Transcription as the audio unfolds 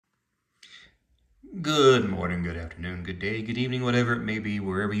Good morning, good afternoon, good day, good evening, whatever it may be,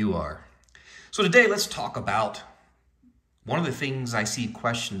 wherever you are. So today let's talk about one of the things I see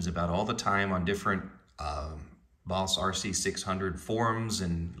questions about all the time on different Boss RC600 forums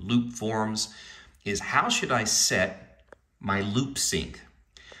and loop forums is how should I set my loop sync?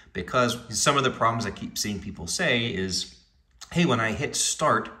 Because some of the problems I keep seeing people say is, hey, when I hit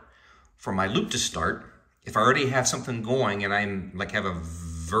start for my loop to start, if I already have something going and I'm like have a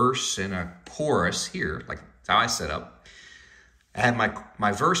verse and a chorus here, like that's how I set up. I have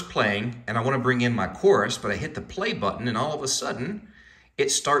my verse playing and I want to bring in my chorus, but I hit the play button and all of a sudden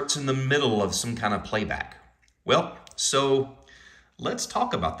it starts in the middle of some kind of playback. Well, so let's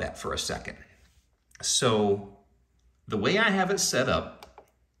talk about that for a second. So the way I have it set up,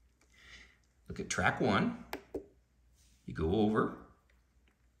 look at track 1, you go over,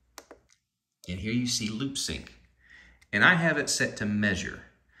 and here you see loop sync. And I have it set to measure.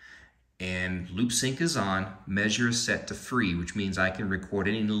 And loop sync is on, measure is set to free, which means I can record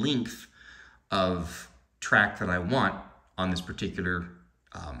any length of track that I want on this particular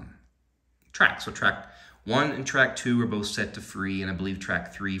track. So track 1 and track 2 are both set to free, and I believe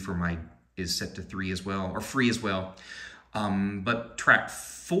track 3 is set to 3 as well, or free as well. But track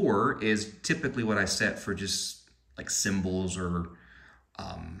 4 is typically what I set for just like cymbals or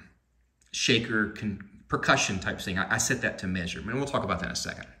shaker, percussion type thing. I set that to measure, and we'll talk about that in a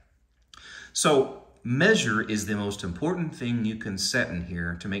second. So measure is the most important thing you can set in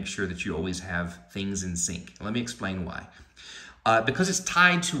here to make sure that you always have things in sync. Let me explain why. Because it's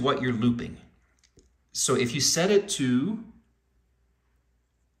tied to what you're looping. So if you set it to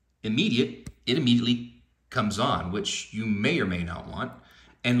immediate, it immediately comes on, which you may or may not want.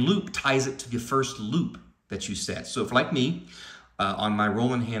 And loop ties it to the first loop that you set. So if like me, on my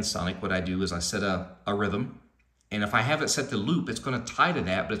rolling hand sonic, what I do is I set a rhythm. And if I have it set to loop, it's going to tie to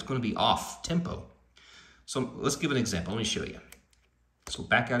that, but it's going to be off tempo. So let's give an example. Let me show you. So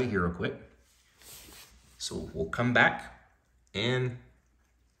back out of here real quick. So we'll come back, and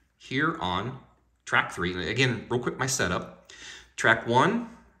here on track 3, again, real quick, my setup. Track 1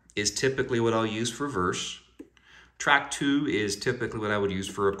 is typically what I'll use for verse. Track 2 is typically what I would use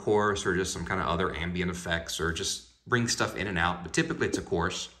for a chorus or just some kind of other ambient effects or just bring stuff in and out, but typically it's a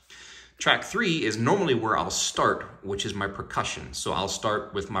chorus. Track 3 is normally where I'll start, which is my percussion. So I'll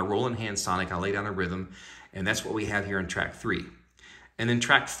start with my rolling hand sonic, I'll lay down a rhythm, and that's what we have here in track 3. And then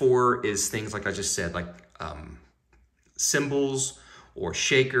track 4 is things like I just said, like cymbals or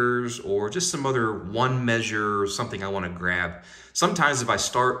shakers or just some other one measure or something I want to grab. Sometimes if I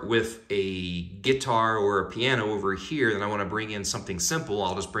start with a guitar or a piano over here, then I want to bring in something simple,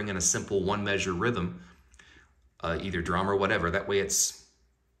 I'll just bring in a simple one measure rhythm, either drum or whatever. That way it's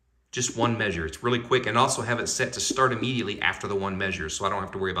just one measure. It's really quick, and also have it set to start immediately after the one measure, so I don't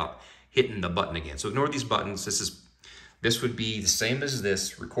have to worry about hitting the button again. So ignore these buttons. This would be the same as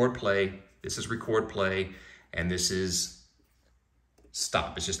this, record play, this is record play, and this is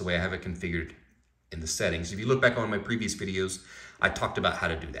stop. It's just the way I have it configured in the settings. If you look back on my previous videos, I talked about how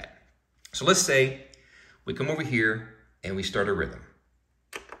to do that. So let's say we come over here and we start a rhythm.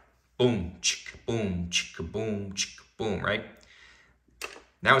 Boom, chick, boom, chick, boom, chick, boom, right?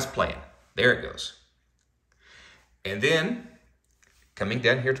 Now it's playing. There it goes. And then, coming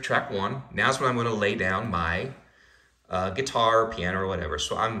down here to track 1, now's when I'm going to lay down my guitar, piano, or whatever.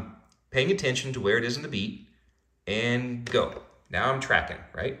 So I'm paying attention to where it is in the beat, and go. Now I'm tracking,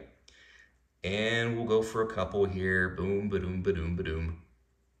 right? And we'll go for a couple here. Boom, ba-doom, ba-doom, ba-doom.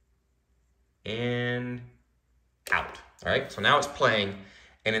 And out. All right? So now it's playing,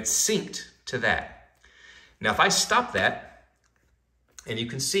 and it's synced to that. Now if I stop that, and you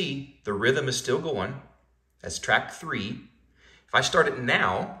can see the rhythm is still going. That's track 3. If I start it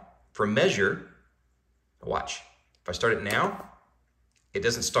now for measure, watch. If I start it now, it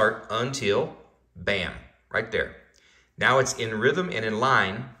doesn't start until bam, right there. Now it's in rhythm and in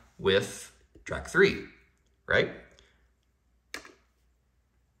line with track 3, right?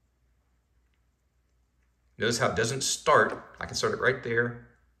 Notice how it doesn't start. I can start it right there,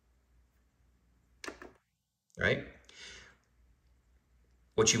 right?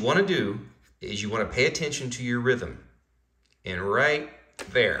 What you want to do is you want to pay attention to your rhythm. And right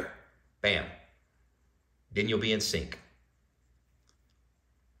there, bam, then you'll be in sync.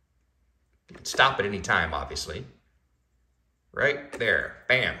 You can stop at any time, obviously. Right there,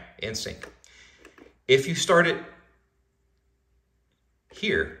 bam, in sync. If you start it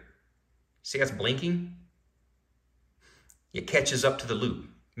here, see how it's blinking? It catches up to the loop.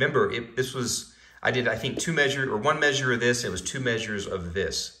 Remember, I did, I think, one measure of this, it was 2 measures of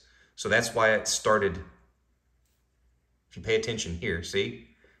this. So that's why it started, if you pay attention here, see?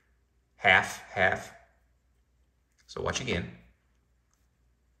 half, half. So watch again.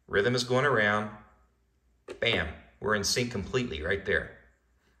 Rhythm is going around. Bam, we're in sync completely right there.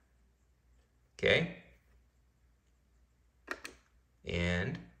 Okay?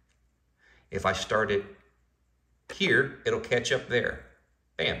 And if I start it here, it'll catch up there.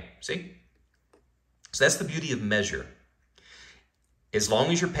 Bam, see? So that's the beauty of measure. As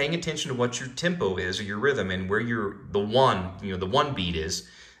long as you're paying attention to what your tempo is or your rhythm and where the one beat is,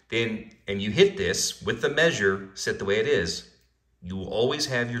 then, and you hit this with the measure set the way it is, you will always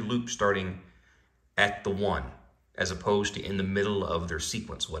have your loop starting at the 1 as opposed to in the middle of their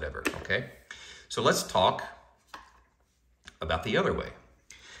sequence, whatever, okay? So let's talk about the other way.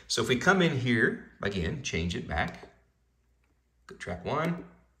 So if we come in here, again, change it back, go track 1,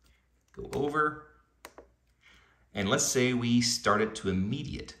 go over, and let's say we start it to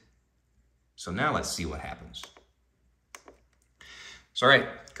immediate. So now let's see what happens. So all right,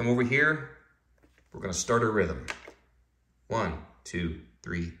 come over here. We're gonna start a rhythm. 1, 2,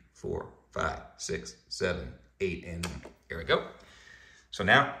 3, 4, 5, 6, 7, 8, and there we go. So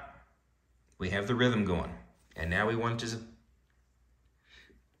now we have the rhythm going. And now we want to,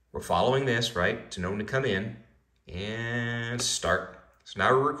 we're following this, right? To know when to come in and start. So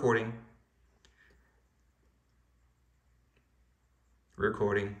now we're recording.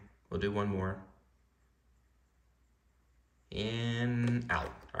 Recording, we'll do one more. And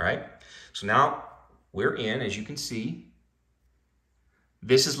out, all right? So now we're in, as you can see.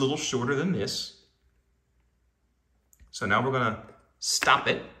 This is a little shorter than this. So now we're gonna stop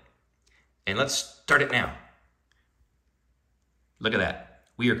it and let's start it now. Look at that,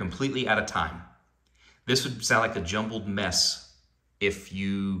 we are completely out of time. This would sound like a jumbled mess if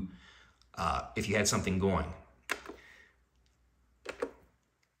you had something going.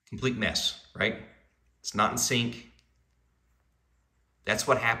 Complete mess, right? It's not in sync. That's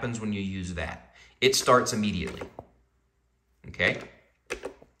what happens when you use that. It starts immediately, okay?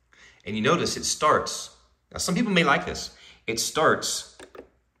 And you notice it starts, now some people may like this, it starts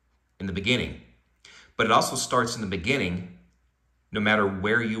in the beginning, but it also starts in the beginning no matter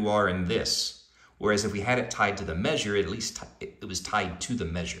where you are in this. Whereas if we had it tied to the measure, at least it was tied to the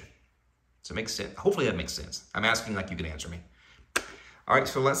measure. So it makes sense. Hopefully that makes sense. I'm asking like you can answer me. All right,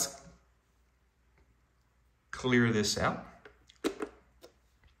 so let's clear this out.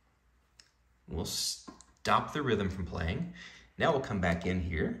 We'll stop the rhythm from playing. Now we'll come back in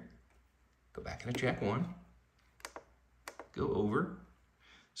here, go back into track 1, go over.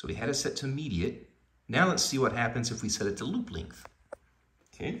 So we had it set to immediate. Now let's see what happens if we set it to loop length.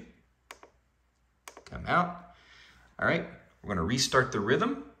 Okay, come out. All right, we're gonna restart the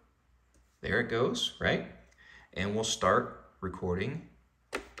rhythm. There it goes, right? And we'll start recording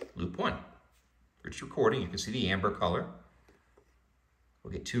loop 1. It's recording, you can see the amber color.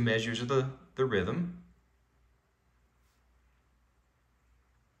 We'll get 2 measures of the rhythm.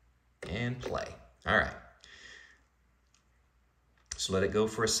 And play. All right. So let it go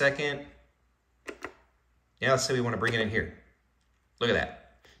for a second. Now let's say we want to bring it in here. Look at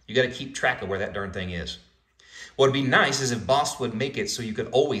that. You got to keep track of where that darn thing is. What would be nice is if Boss would make it so you could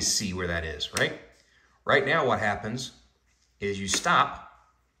always see where that is, right? Right now what happens is you stop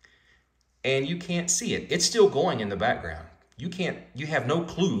and you can't see it. It's still going in the background. You have no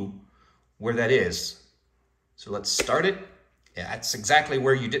clue where that is. So let's start it. Yeah, that's exactly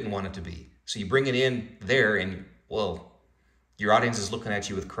where you didn't want it to be. So you bring it in there and, well, your audience is looking at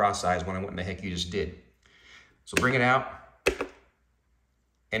you with cross eyes wondering what in the heck you just did. So bring it out.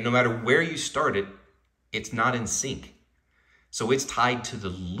 And no matter where you start it, it's not in sync. So it's tied to the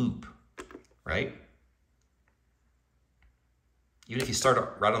loop, right? Even if you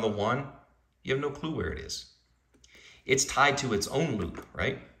start right on the 1, you have no clue where it is. It's tied to its own loop,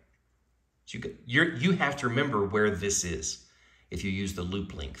 right? So you have to remember where this is if you use the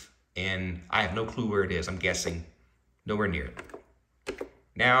loop length. And I have no clue where it is. I'm guessing nowhere near it.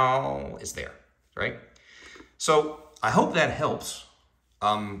 Now it's there, right? So I hope that helps.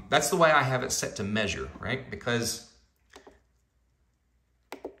 That's the way I have it set to measure, right? Because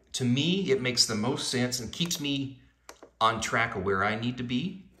to me, it makes the most sense and keeps me on track of where I need to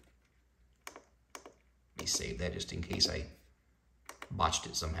be. Let me save that just in case I botched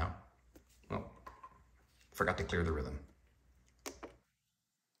it somehow. Well, forgot to clear the rhythm.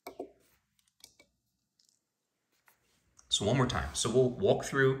 So one more time. So we'll walk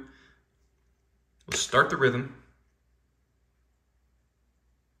through, we'll start the rhythm.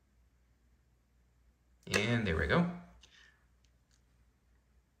 And there we go.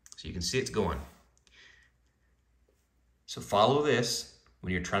 So you can see it's going. So follow this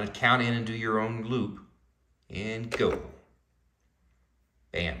when you're trying to count in and do your own loop. And go.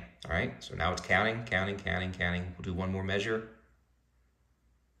 Bam. All right, so now it's counting, counting, counting, counting. We'll do one more measure.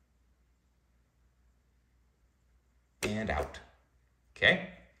 And out. Okay.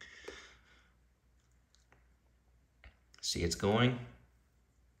 See, it's going.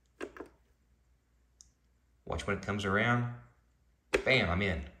 Watch when it comes around. Bam, I'm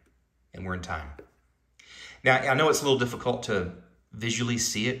in. And we're in time. Now, I know it's a little difficult to visually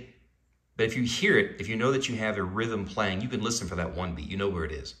see it, but if you hear it, if you know that you have a rhythm playing, you can listen for that one beat. You know where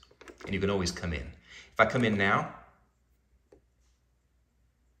it is. And you can always come in. If I come in now,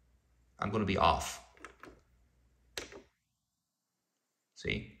 I'm going to be off.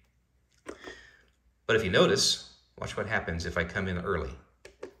 See? But if you notice, watch what happens if I come in early.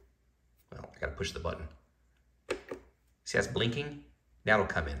 Well, I got to push the button. See, that's blinking. Now it'll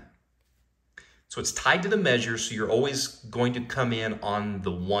come in. So it's tied to the measure, so you're always going to come in on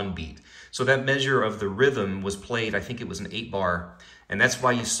the one beat. So that measure of the rhythm was played, I think it was an 8-bar, and that's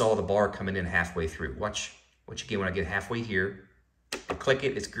why you saw the bar coming in halfway through. Watch again when I get halfway here. I click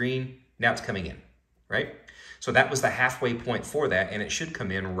it, it's green, now it's coming in, right? So that was the halfway point for that, and it should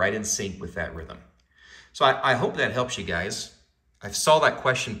come in right in sync with that rhythm. So I hope that helps you guys. I saw that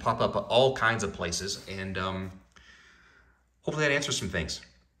question pop up at all kinds of places, and hopefully that answers some things.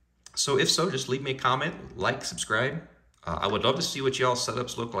 So if so, just leave me a comment, like, subscribe. I would love to see what y'all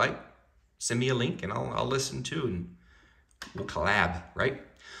setups look like. Send me a link and I'll listen too, and we'll collab, right?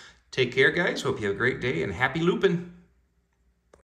 Take care, guys. Hope you have a great day and happy looping.